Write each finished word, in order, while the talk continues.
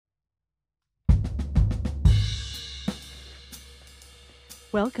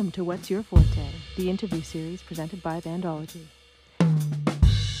Welcome to What's Your Forte, the interview series presented by Bandology.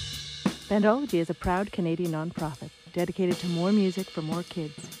 Bandology is a proud Canadian nonprofit dedicated to more music for more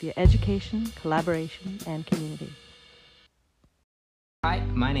kids via education, collaboration, and community. Hi,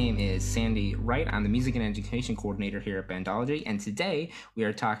 my name is Sandy Wright. I'm the Music and Education Coordinator here at Bandology, and today we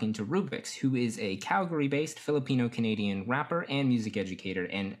are talking to Rubix, who is a Calgary-based Filipino-Canadian rapper and music educator.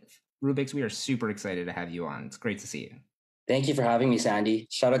 And Rubix, we are super excited to have you on. It's great to see you. Thank you for having me, Sandy.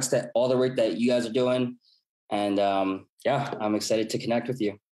 Shout outs to all the work that you guys are doing. And I'm excited to connect with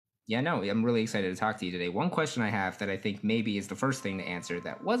you. Yeah, no, I'm really excited to talk to you today. One question I have that I think maybe is the first thing to answer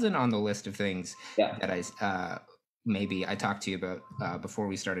that wasn't on the list of things that I talked to you about before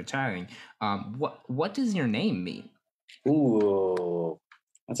we started chatting. What does your name mean? Ooh,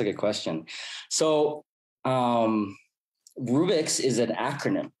 that's a good question. So Rubix is an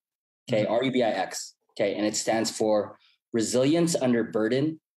acronym, okay, RUBIX, okay, and it stands for Resilience Under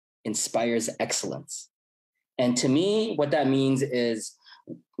Burden Inspires Excellence. And to me, what that means is,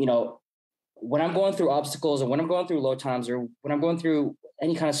 when I'm going through obstacles or when I'm going through low times or when I'm going through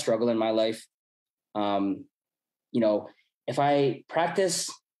any kind of struggle in my life, if I practice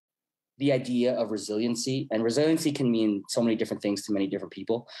the idea of resiliency, and resiliency can mean so many different things to many different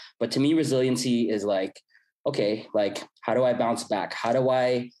people, but to me, resiliency is like, okay, like, how do I bounce back? How do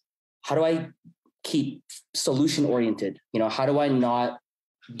I keep solution oriented? How do I not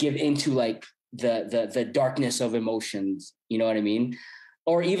give into like the darkness of emotions? You know what I mean?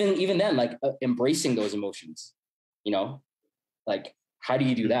 Or even then, like embracing those emotions, like how do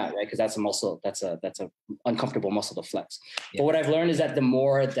you do that? Right. Cause that's a muscle, that's a uncomfortable muscle to flex. Yeah. But what I've learned is that the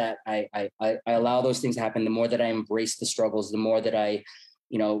more that I allow those things to happen, the more that I embrace the struggles, the more that I,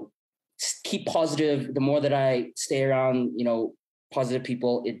 keep positive, the more that I stay around, positive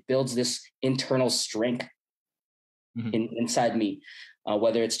people, it builds this internal strength inside me,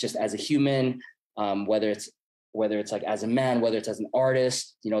 whether it's just as a human, whether it's like as a man, whether it's as an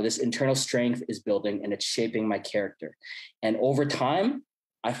artist, this internal strength is building and it's shaping my character. And over time,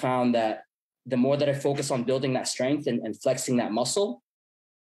 I found that the more that I focus on building that strength and flexing that muscle,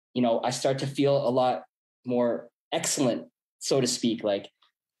 I start to feel a lot more excellent, so to speak. Like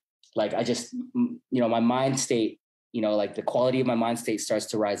I just, my mind state, like the quality of my mind state starts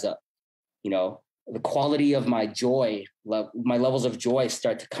to rise up, the quality of my joy, my levels of joy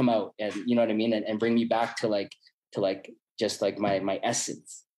start to come out, and you know what I mean, and bring me back to just like my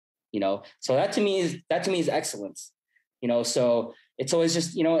essence, So that to me is excellence, So it's always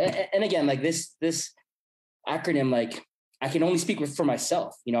just, and again, like this acronym, like I can only speak for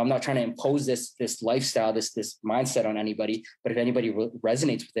myself. I'm not trying to impose this lifestyle, this mindset on anybody. But if anybody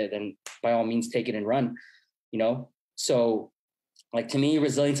resonates with it, then by all means, take it and run. So, like to me,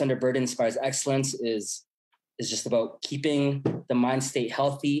 resilience under burden inspires excellence is just about keeping the mind state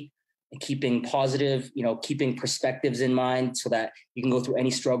healthy and keeping positive. Keeping perspectives in mind so that you can go through any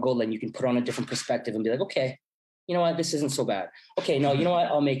struggle and you can put on a different perspective and be like, okay, you know what, this isn't so bad. Okay, no, you know what,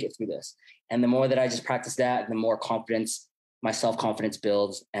 I'll make it through this. And the more that I just practice that, the more confidence, my self-confidence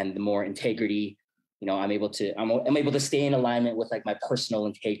builds, and the more integrity, I'm able to stay in alignment with like my personal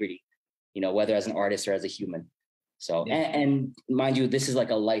integrity, whether as an artist or as a human. So, yeah. and mind you, this is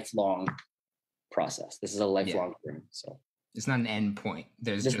like a lifelong process. This is a lifelong journey. So it's not an end point.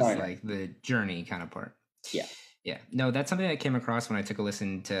 There's just like the journey kind of part. Yeah. Yeah. No, that's something I came across when I took a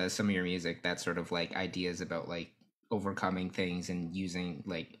listen to some of your music, that sort of like ideas about like overcoming things and using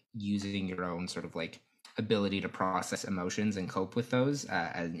your own sort of like ability to process emotions and cope with those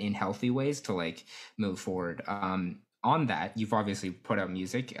in healthy ways to like move forward. On that, you've obviously put out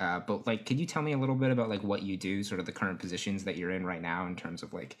music, but like, could you tell me a little bit about like what you do, sort of the current positions that you're in right now in terms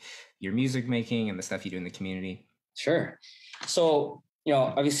of like your music making and the stuff you do in the community? Sure. So,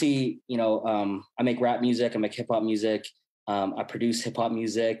 obviously, I make rap music, I make hip hop music, I produce hip hop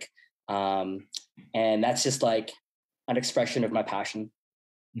music. And that's just like an expression of my passion.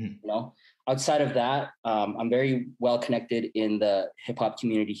 Outside of that, I'm very well connected in the hip hop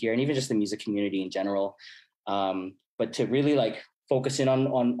community here and even just the music community in general. But to really like focus in on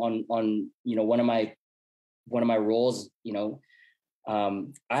one of my roles,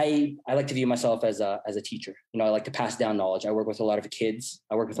 I like to view myself as a teacher. I like to pass down knowledge. I work with a lot of kids.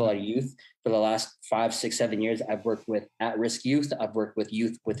 I work with a lot of youth. For the last 5, 6, 7 years, I've worked with at-risk youth. I've worked with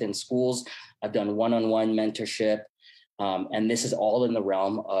youth within schools. I've done one-on-one mentorship. And this is all in the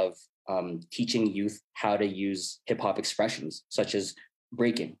realm of teaching youth how to use hip hop expressions, such as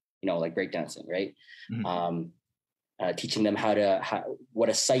breaking, like breakdancing, right? Mm-hmm. Teaching them what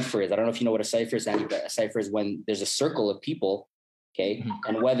a cipher is. I don't know if you know what a cipher is, Andy, but a cipher is when there's a circle of people, okay? Mm-hmm.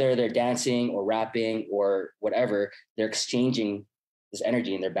 And whether they're dancing or rapping or whatever, they're exchanging this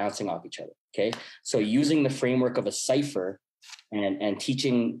energy, and they're bouncing off each other. Okay. So using the framework of a cipher and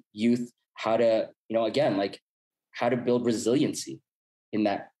teaching youth how to, again, like how to build resiliency in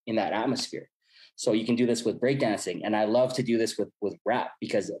that atmosphere. So you can do this with breakdancing. And I love to do this with rap,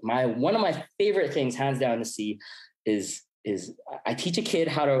 because one of my favorite things, hands down, to see is I teach a kid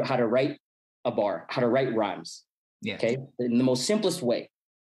how to write a bar, how to write rhymes. Yeah. Okay. In the most simplest way.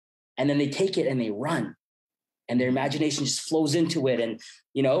 And then they take it and they run, and their imagination just flows into it. And,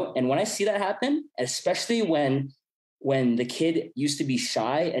 and when I see that happen, especially when the kid used to be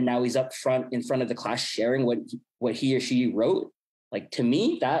shy and now he's in front of the class sharing what he or she wrote, like, to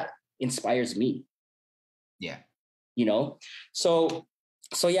me, that inspires me. Yeah. So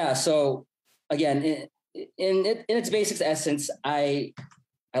yeah. So again, in its basic essence, I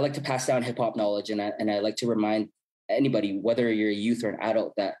like to pass down hip hop knowledge, and I like to remind anybody, whether you're a youth or an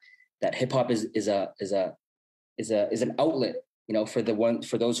adult, that hip hop is an outlet, for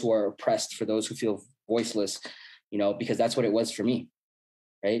those who are oppressed, for those who feel voiceless, because that's what it was for me.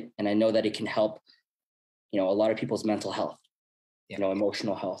 Right. And I know that it can help, a lot of people's mental health,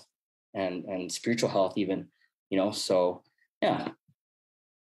 emotional health and spiritual health even, so yeah.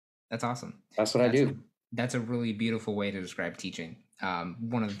 That's awesome. That's what I do. That's a really beautiful way to describe teaching.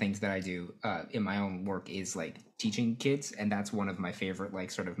 One of the things that I do in my own work is like teaching kids, and that's one of my favorite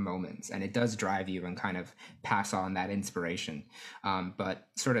like sort of moments, and it does drive you and kind of pass on that inspiration. But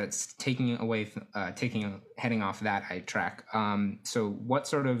sort of heading off that track. So what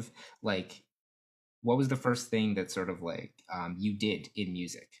was the first thing that sort of like you did in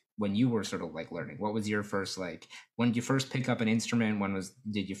music when you were sort of like learning? What was your first, like, when did you first pick up an instrument?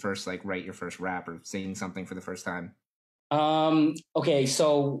 Did you first like write your first rap or sing something for the first time? Okay.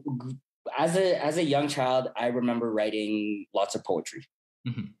 So as a young child, I remember writing lots of poetry,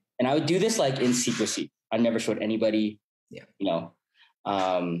 and I would do this like in secrecy. I never showed anybody, but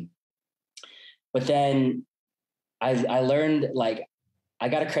then I learned, like, I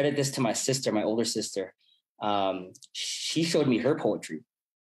got to credit this to my sister, my older sister. She showed me her poetry.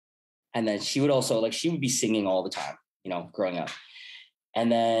 And then she would also, like, she would be singing all the time, growing up. And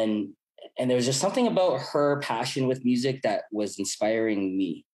there was just something about her passion with music that was inspiring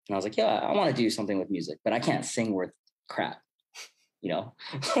me. And I was like, yeah, I want to do something with music, but I can't sing worth crap, And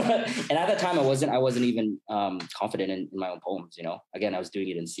at that time I wasn't even confident in my own poems, Again, I was doing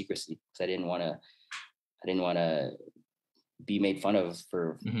it in secrecy because I didn't want to be made fun of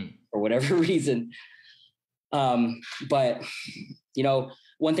for whatever reason. But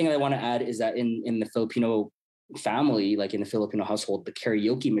one thing that I want to add is that in the Filipino family, like in the Filipino household, the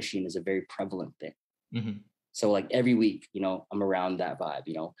karaoke machine is a very prevalent thing. So like every week, I'm around that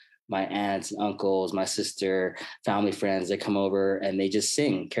vibe, my aunts and uncles, my sister, family, friends, they come over and they just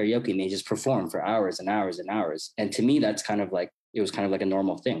sing karaoke and they just perform for hours and hours and hours. And to me, that's it was kind of like a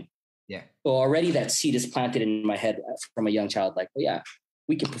normal thing. Yeah. So already that seed is planted in my head from a young child, like, oh yeah,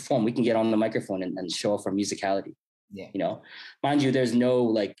 we can perform, we can get on the microphone and show off our musicality. Yeah. Mind you, there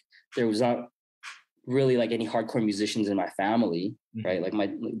was not really like any hardcore musicians in my family, right?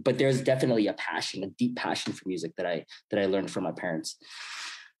 But there's definitely a deep passion for music that I learned from my parents.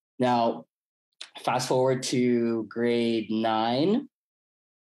 Now, fast forward to grade 9,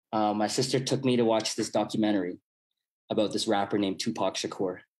 my sister took me to watch this documentary about this rapper named Tupac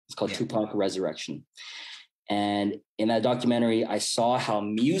Shakur. It's called Tupac Resurrection. And in that documentary, I saw how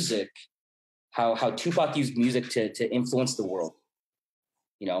Tupac used music to influence the world,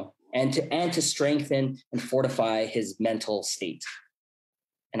 and to strengthen and fortify his mental state.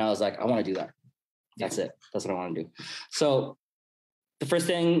 And I was like, I want to do that. That's it. That's what I want to do. So the first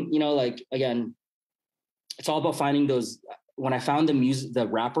thing, again, it's all about finding those. When I found the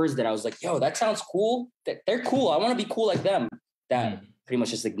rappers that I was like, yo, that sounds cool. They're cool. I want to be cool like them. That pretty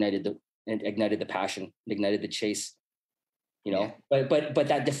much just ignited the passion, ignited the chase, But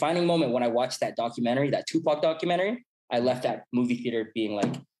that defining moment when I watched that documentary, that Tupac documentary, I left that movie theater being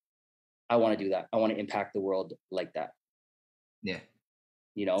like, I want to do that. I want to impact the world like that. Yeah.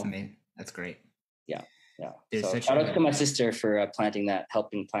 That's great. Yeah. There's so shout out to my sister for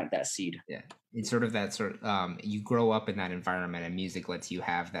helping plant that seed. Yeah. It's sort of that sort of, you grow up in that environment and music lets you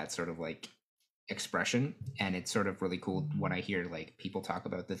have that sort of like expression. And it's sort of really cool when I hear like people talk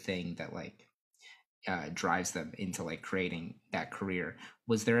about the thing that like drives them into like creating that career.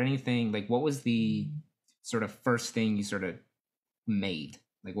 Was there anything like, what was the sort of first thing you sort of made?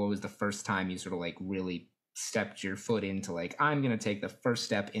 Like, what was the first time you sort of like really stepped your foot into like, I'm going to take the first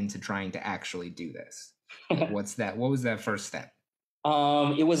step into trying to actually do this? Like, what was that first step?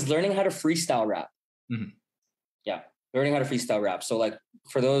 It was learning how to freestyle rap. Mm-hmm. Yeah. Learning how to freestyle rap. So like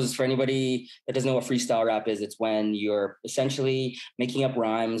for anybody that doesn't know what freestyle rap is, it's when you're essentially making up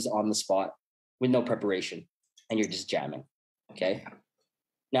rhymes on the spot with no preparation and you're just jamming. Okay.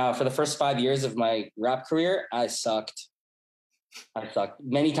 Now for the first 5 years of my rap career, I sucked.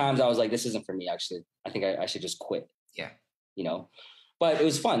 Many times I was like, this isn't for me, actually. I think I should just quit. Yeah. You know, but it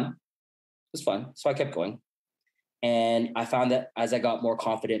was fun. It was fun. So I kept going. And I found that as I got more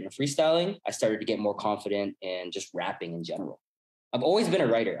confident in freestyling, I started to get more confident in just rapping in general. I've always been a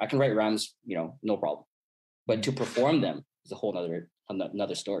writer. I can write rhymes, no problem. But to perform them is a whole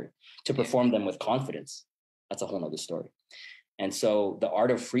another story. To perform them with confidence, that's a whole nother story. And so the art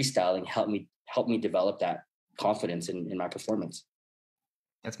of freestyling helped me develop that confidence in my performance.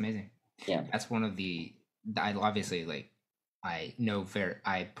 That's amazing. Yeah. That's one of I obviously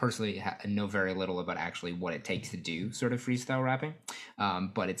I personally know very little about actually what it takes to do sort of freestyle rapping.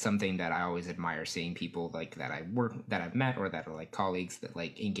 But it's something that I always admire, seeing people like that I've met or that are like colleagues that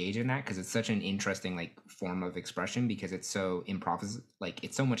like engage in that, because it's such an interesting like form of expression, because it's so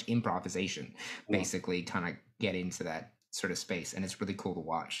it's so much improvisation, basically trying to get into that sort of space, and it's really cool to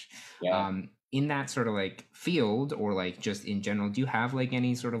watch. Yeah. In that sort of like field, or like just in general, do you have like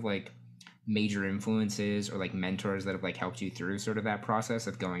any sort of like major influences or like mentors that have like helped you through sort of that process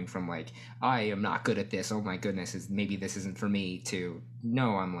of going from like, I am not good at this, oh my goodness, maybe this isn't for me, to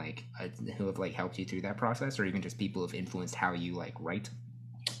no, I'm like, who have like helped you through that process, or even just people have influenced how you like write?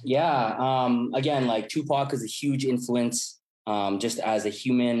 Yeah. Again, like Tupac is a huge influence, just as a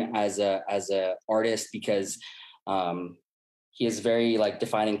human, as a artist, because he has very like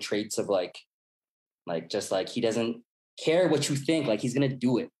defining traits of like just like he doesn't care what you think, like he's gonna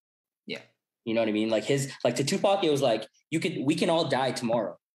do it. Yeah. You know what I mean? Like to Tupac, it was like, we can all die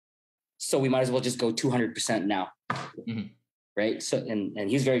tomorrow, so we might as well just go 200% now. Mm-hmm. Right. So, and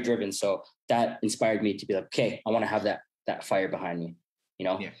he's very driven. So that inspired me to be like, okay, I want to have that fire behind me,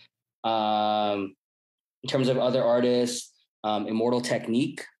 Yeah. In terms of other artists, Immortal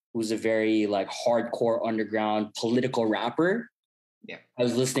Technique, who's a very like hardcore underground political rapper. Yeah. I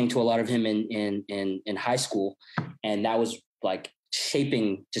was listening to a lot of him in high school, and that was like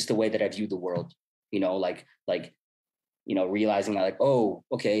shaping just the way that I view the world, realizing that like, oh,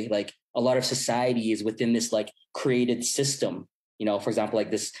 okay, like a lot of society is within this like created system, for example,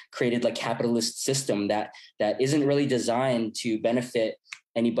 like this created like capitalist system that isn't really designed to benefit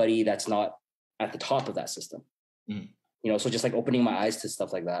anybody that's not at the top of that system. So just like opening my eyes to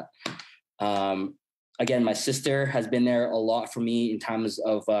stuff like that. Again, my sister has been there a lot for me in times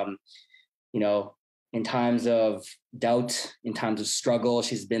of, in times of doubt, in times of struggle.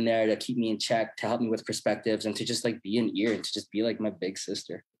 She's been there to keep me in check, to help me with perspectives, and to just like be an ear, and to just be like my big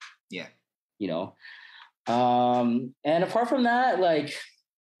sister. Yeah. And apart from that, like,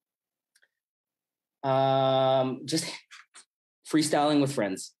 just freestyling with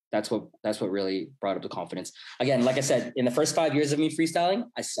friends. That's what really brought up the confidence. Again, like I said, in the first 5 years of me freestyling,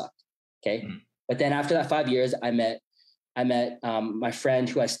 I sucked. Okay. Mm-hmm. But then after that 5 years, I met my friend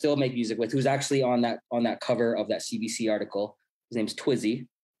who I still make music with, who's actually on that cover of that CBC article. His name's Twizzy.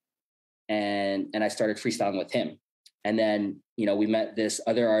 And I started freestyling with him. And then, we met this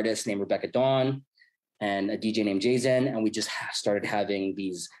other artist named Rebecca Dawn and a DJ named Jason. And we just started having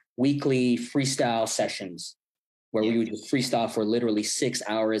these weekly freestyle sessions where we would just freestyle for literally 6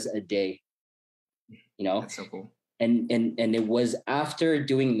 hours a day. That's so cool. And it was after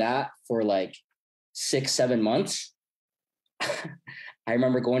doing that for like 6-7 months, I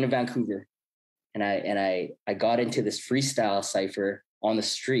remember going to Vancouver, and I got into this freestyle cipher on the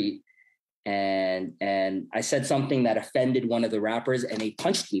street, and I said something that offended one of the rappers, and they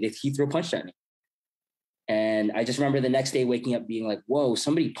punched me. He threw a punch at me. And I just remember the next day waking up being like, whoa,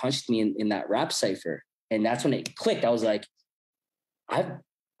 somebody punched me in that rap cipher. And that's when it clicked. I was like,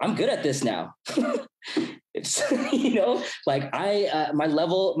 I'm good at this now. It's, like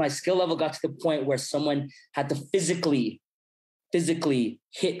my skill level got to the point where someone had to physically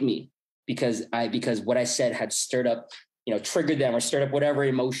hit me because what I said had stirred up, triggered them or stirred up whatever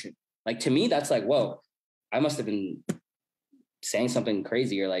emotion. Like, to me, that's like, whoa, I must have been saying something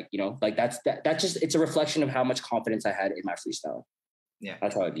crazy, or like, that's just, it's a reflection of how much confidence I had in my freestyle. Yeah.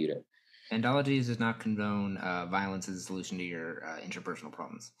 That's how I viewed it. Andologies does not condone violence as a solution to your interpersonal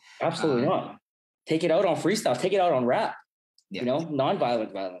problems. Absolutely not. Take it out on freestyle. Take it out on rap. Yeah.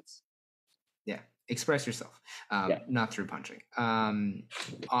 Non-violent violence. Yeah. Express yourself, not through punching.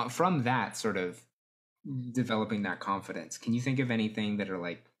 From that sort of developing that confidence, can you think of anything that are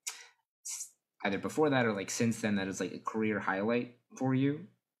like either before that or like since then that is like a career highlight for you?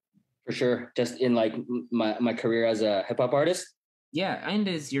 For sure. Just in like my career as a hip hop artist. Yeah, and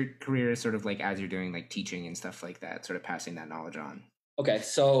is your career sort of like as you're doing like teaching and stuff like that, sort of passing that knowledge on? Okay,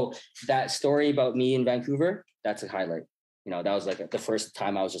 so that story about me in Vancouver, that's a highlight. That was like the first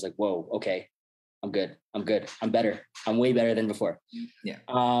time I was just like, whoa, okay, I'm good. I'm better. I'm way better than before. Yeah.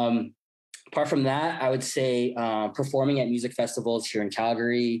 Apart from that, I would say performing at music festivals here in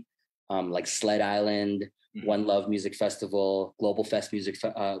Calgary, like Sled Island, One Love Music Festival, Global Fest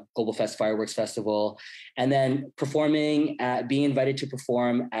Fireworks Festival, and then being invited to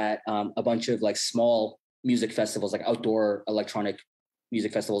perform at a bunch of like small music festivals, like outdoor electronic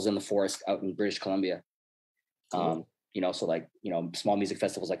music festivals in the forest out in British Columbia. Cool. So like, small music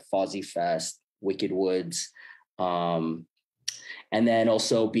festivals like Fozzy Fest, Wicked Woods, and then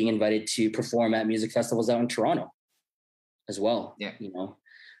also being invited to perform at music festivals out in Toronto as well. Yeah.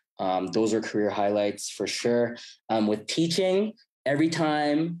 Those are career highlights for sure. With teaching, every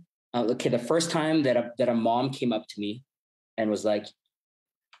time, the first time that a mom came up to me and was like,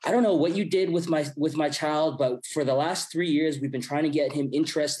 I don't know what you did with my child, but for the last 3 years, we've been trying to get him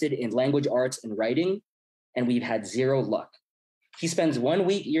interested in language arts and writing, and we've had zero luck. He spends 1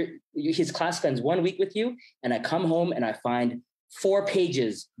 week, his class spends 1 week with you, and I come home and I find 4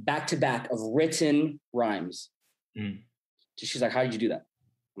 pages back to back of written rhymes. She's like, how did you do that?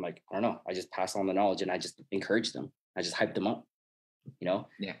 I'm like, I don't know. I just pass on the knowledge and I just encourage them. I just hype them up, Yeah.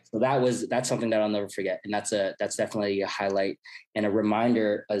 So that's something that I'll never forget. And that's definitely a highlight and a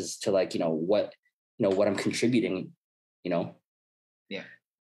reminder as to like, what I'm contributing, Yeah.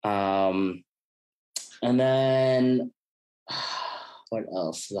 And then what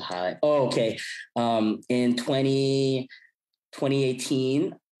else is a highlight? Oh, okay. In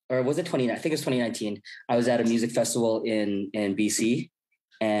 2018, or was it 2019? I think it was 2019. I was at a music festival in BC,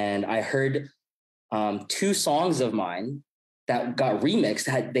 and I heard 2 songs of mine that got remixed.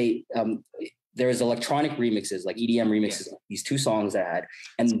 There was electronic remixes, like EDM remixes. Yeah. These 2 songs I had,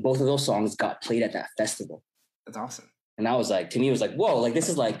 and both of those songs got played at that festival. That's awesome. And that was like, to me, it was like, whoa, like this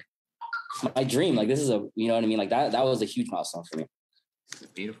is like my dream. Like this is you know what I mean? Like that was a huge milestone for me. It's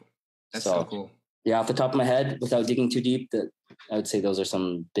beautiful. That's so cool. Yeah, off the top of my head, without digging too deep, I would say those are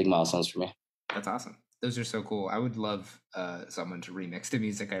some big milestones for me. That's awesome. Those are so cool. I would love someone to remix the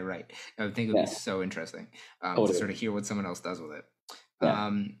music I write. I would think it would be so interesting to sort of hear what someone else does with it.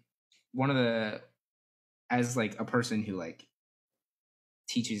 Yeah. As like a person who like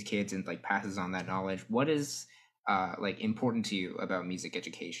teaches kids and like passes on that knowledge, what is like important to you about music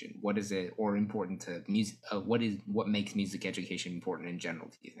education? What is it, or important to music? What makes music education important in general,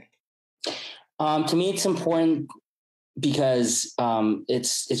 do you think? To me, it's important because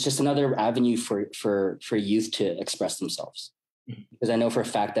it's just another avenue for youth to express themselves. Because I know for a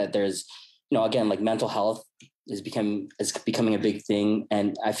fact that there's, again, like mental health is becoming a big thing,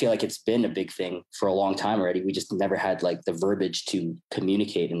 and I feel like it's been a big thing for a long time already. We just never had like the verbiage to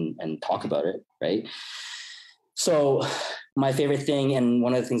communicate and talk about it, right? So my favorite thing, and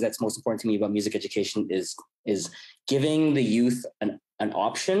one of the things that's most important to me about music education is giving the youth an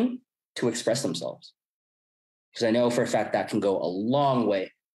option to express themselves. Because I know for a fact that can go a long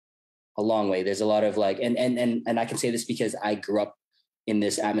way. There's a lot of like, and I can say this because I grew up in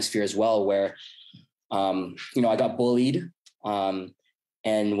this atmosphere as well, where, I got bullied. And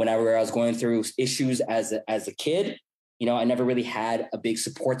whenever I was going through issues as a kid, I never really had a big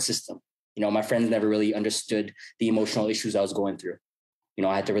support system. My friends never really understood the emotional issues I was going through.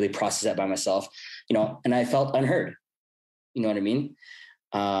 I had to really process that by myself, and I felt unheard. You know what I mean?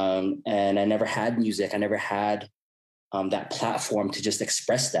 And I never had music. I never had that platform to just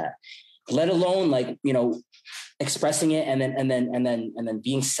express that, let alone like, expressing it and then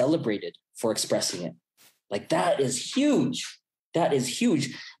being celebrated for expressing it. Like that is huge. That is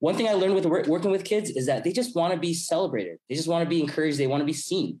huge. One thing I learned with working with kids is that they just want to be celebrated. They just want to be encouraged. They want to be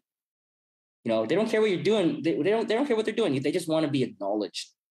seen. They don't care what you're doing. They don't care what they're doing. They just want to be acknowledged.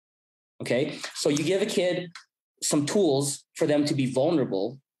 Okay. So you give a kid some tools for them to be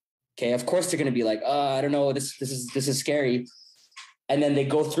vulnerable. Okay. Of course they're going to be like, I don't know, this is scary. And then they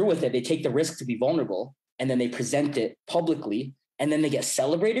go through with it. They take the risk to be vulnerable, and then they present it publicly, and then they get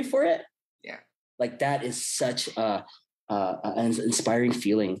celebrated for it. Yeah. Like that is such an inspiring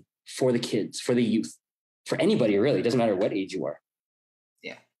feeling for the kids, for the youth, for anybody, really. It doesn't matter what age you are.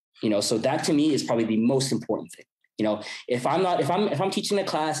 Yeah. So that to me is probably the most important thing. If I'm teaching a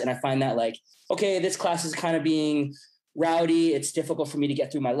class and I find that like, okay, this class is kind of being rowdy, it's difficult for me to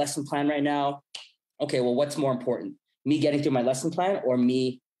get through my lesson plan right now. Okay, well, what's more important? Me getting through my lesson plan, or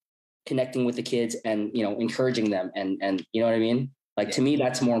me connecting with the kids and, encouraging them and you know what I mean? Like, to me,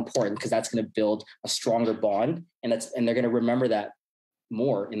 that's more important, because that's going to build a stronger bond, and they're going to remember that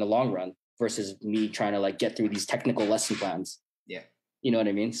more in the long run versus me trying to like get through these technical lesson plans. Yeah. You know what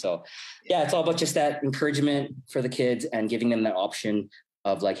I mean? So yeah, it's all about just that encouragement for the kids and giving them that option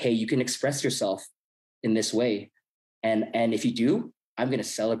of like, hey, you can express yourself in this way. And if you do, I'm going to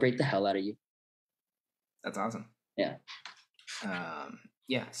celebrate the hell out of you. That's awesome. Yeah.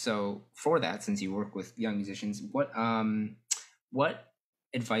 Yeah. So for that, since you work with young musicians, what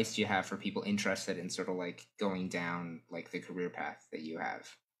advice do you have for people interested in sort of like going down like the career path that you have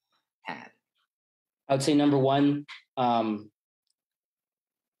had? I would say number one,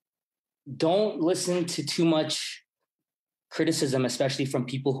 don't listen to too much criticism, especially from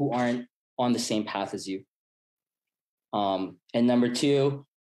people who aren't on the same path as you. And number two,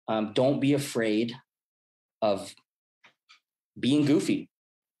 don't be afraid of being goofy.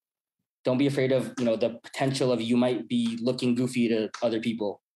 Don't be afraid of, the potential of you might be looking goofy to other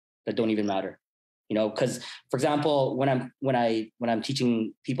people that don't even matter. Because for example, when I'm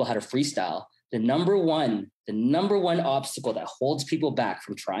teaching people how to freestyle, the number one obstacle that holds people back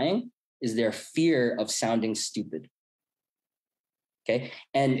from trying is their fear of sounding stupid. Okay.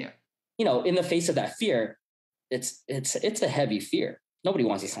 And, in the face of that fear, it's a heavy fear. Nobody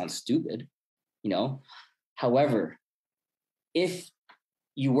wants to sound stupid, However, if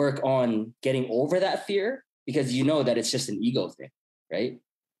you work on getting over that fear, because that it's just an ego thing, right?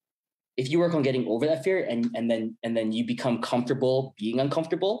 If you work on getting over that fear and then you become comfortable being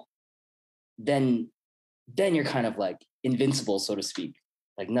uncomfortable, then you're kind of like invincible, so to speak.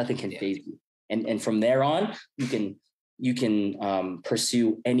 Like nothing can faze you. And from there on, you can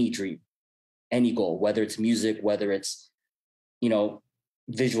pursue any dream, any goal, whether it's music, whether it's,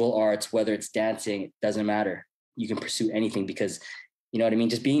 visual arts, whether it's dancing, it doesn't matter. You can pursue anything because, you know what I mean?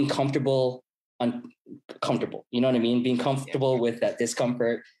 Just being uncomfortable, you know what I mean? Being comfortable with that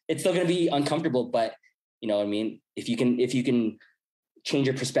discomfort, it's still going to be uncomfortable, but you know what I mean? If you can change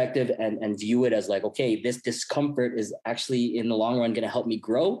your perspective and view it as like, okay, this discomfort is actually in the long run going to help me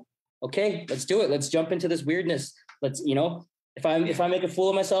grow. Okay, let's do it. Let's jump into this weirdness. Let's, if I make a fool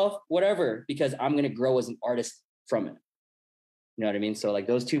of myself, whatever, because I'm going to grow as an artist from it. You know what I mean? So like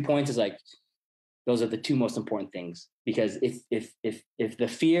those 2 points is like, those are the two most important things, because if the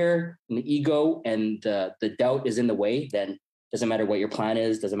fear and the ego and the doubt is in the way, then doesn't matter what your plan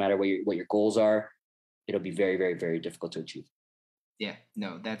is, doesn't matter what your goals are, it'll be very, very, very difficult to achieve. Yeah,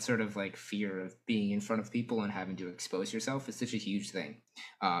 no, that sort of like fear of being in front of people and having to expose yourself is such a huge thing.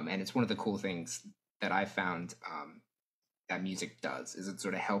 And it's one of the cool things that I found that music does, is it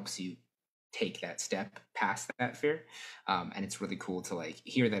sort of helps you take that step past that fear. And it's really cool to like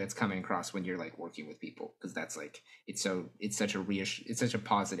hear that it's coming across when you're like working with people, because that's like, it's such a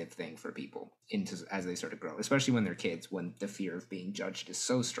positive thing for people as they sort of grow, especially when they're kids, when the fear of being judged is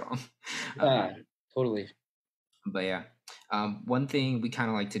so strong. Totally. But yeah, one thing we kind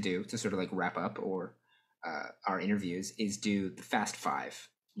of like to do to sort of like wrap up our interviews is do the fast five,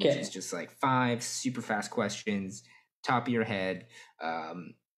 which is just like 5 super fast questions, top of your head,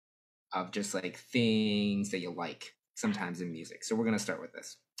 of just like things that you like sometimes in music. So we're going to start with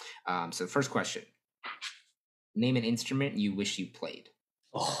this. So the first question, name an instrument you wish you played.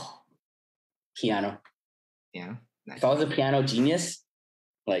 Oh, piano. Yeah. Nice. If I was a piano genius,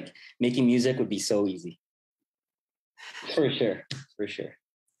 like making music would be so easy. For sure.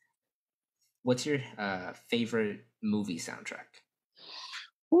 What's your favorite movie soundtrack?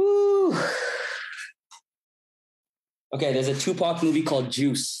 Woo. Okay, there's a Tupac movie called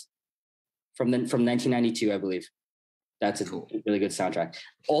Juice from 1992, I believe. That's a really good soundtrack.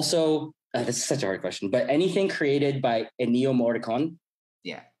 Also, this is such a hard question, but anything created by Ennio Morricone,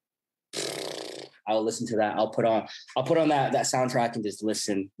 I'll listen to that. I'll put on that soundtrack and just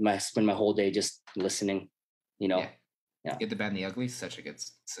listen. Spend my whole day just listening. Yeah. Get the Bad and the Ugly, such a good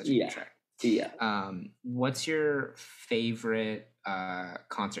track. Yeah. What's your favorite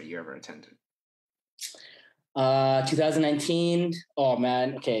concert you ever attended? 2019. Oh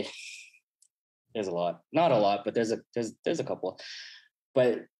man. Okay. There's a lot. Not a lot, but there's a couple.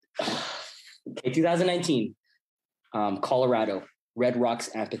 But okay, 2019, Colorado, Red Rocks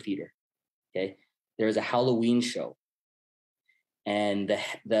Amphitheater. Okay, there was a Halloween show, and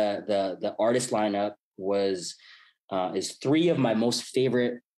the artist lineup is 3 of my most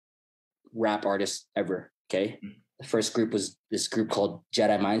favorite rap artists ever. Okay, the first group was this group called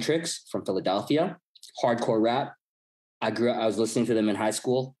Jedi Mind Tricks from Philadelphia, hardcore rap. I was listening to them in high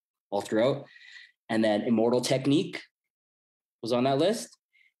school all throughout. And then Immortal Technique was on that list.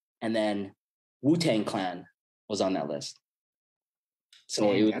 And then Wu-Tang Clan was on that list.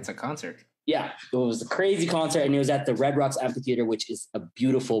 So that's a concert. Yeah, it was a crazy concert. And it was at the Red Rocks Amphitheater, which is a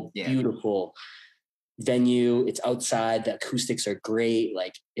beautiful, beautiful venue. It's outside. The acoustics are great.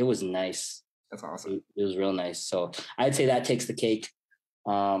 Like, it was nice. That's awesome. It was real nice. So I'd say that takes the cake.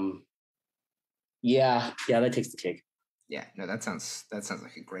 Yeah, that takes the cake. Yeah, no, that sounds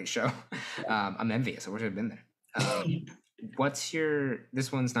like a great show. I'm envious. I wish I'd been there.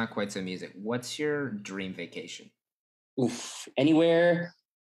 This one's not quite so music. What's your dream vacation? Oof, anywhere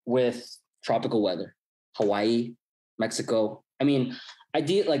with tropical weather. Hawaii, Mexico. I mean,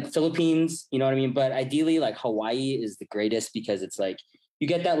 ideally like Philippines, you know what I mean? But ideally like Hawaii is the greatest because it's like you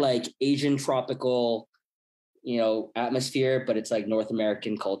get that like Asian tropical, atmosphere, but it's like North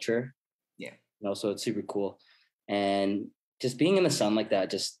American culture. Yeah. So it's super cool. And just being in the sun like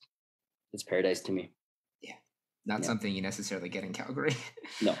that, it's paradise to me. Yeah. Not something you necessarily get in Calgary.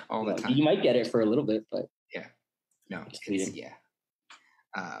 No. all the time. You might get it for a little bit, but yeah. No, it's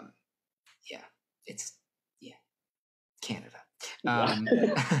Canada.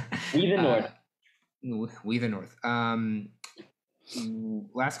 We the North. We the North.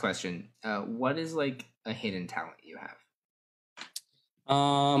 Last question. What is like a hidden talent you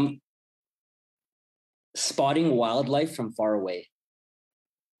have? Spotting wildlife from far away.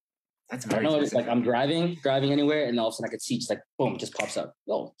 That's very specific. Like I'm driving anywhere, and all of a sudden I could see just like boom, just pops up.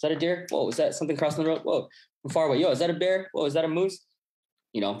 Oh, is that a deer? Whoa, is that something crossing the road? Whoa, from far away. Yo, is that a bear? Whoa, is that a moose?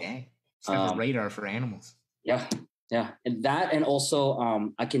 Dang. It's like a radar for animals. Yeah, and that, and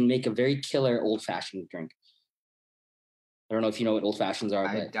also I can make a very killer old fashioned drink. I don't know if you know what old fashions are.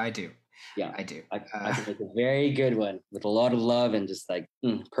 I do. Yeah, I do. I can make a very good one with a lot of love and just like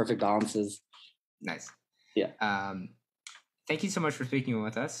perfect balances. Nice. Yeah. Thank you so much for speaking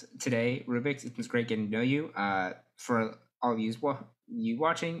with us today, Rubix. It was great getting to know you. For all of you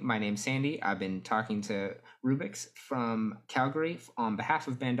watching, my name's Sandy. I've been talking to Rubix from Calgary on behalf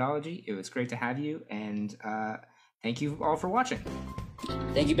of Bandology. It was great to have you, and thank you all for watching.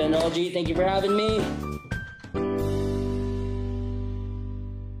 Thank you, Bandology. Thank you for having me.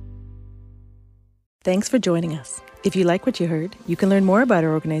 Thanks for joining us. If you like what you heard, you can learn more about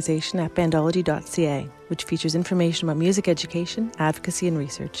our organization at bandology.ca, which features information about music education, advocacy and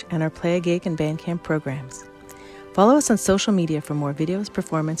research, and our Play a Gig and Bandcamp programs. Follow us on social media for more videos,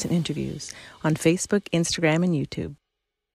 performance, and interviews on Facebook, Instagram, and YouTube.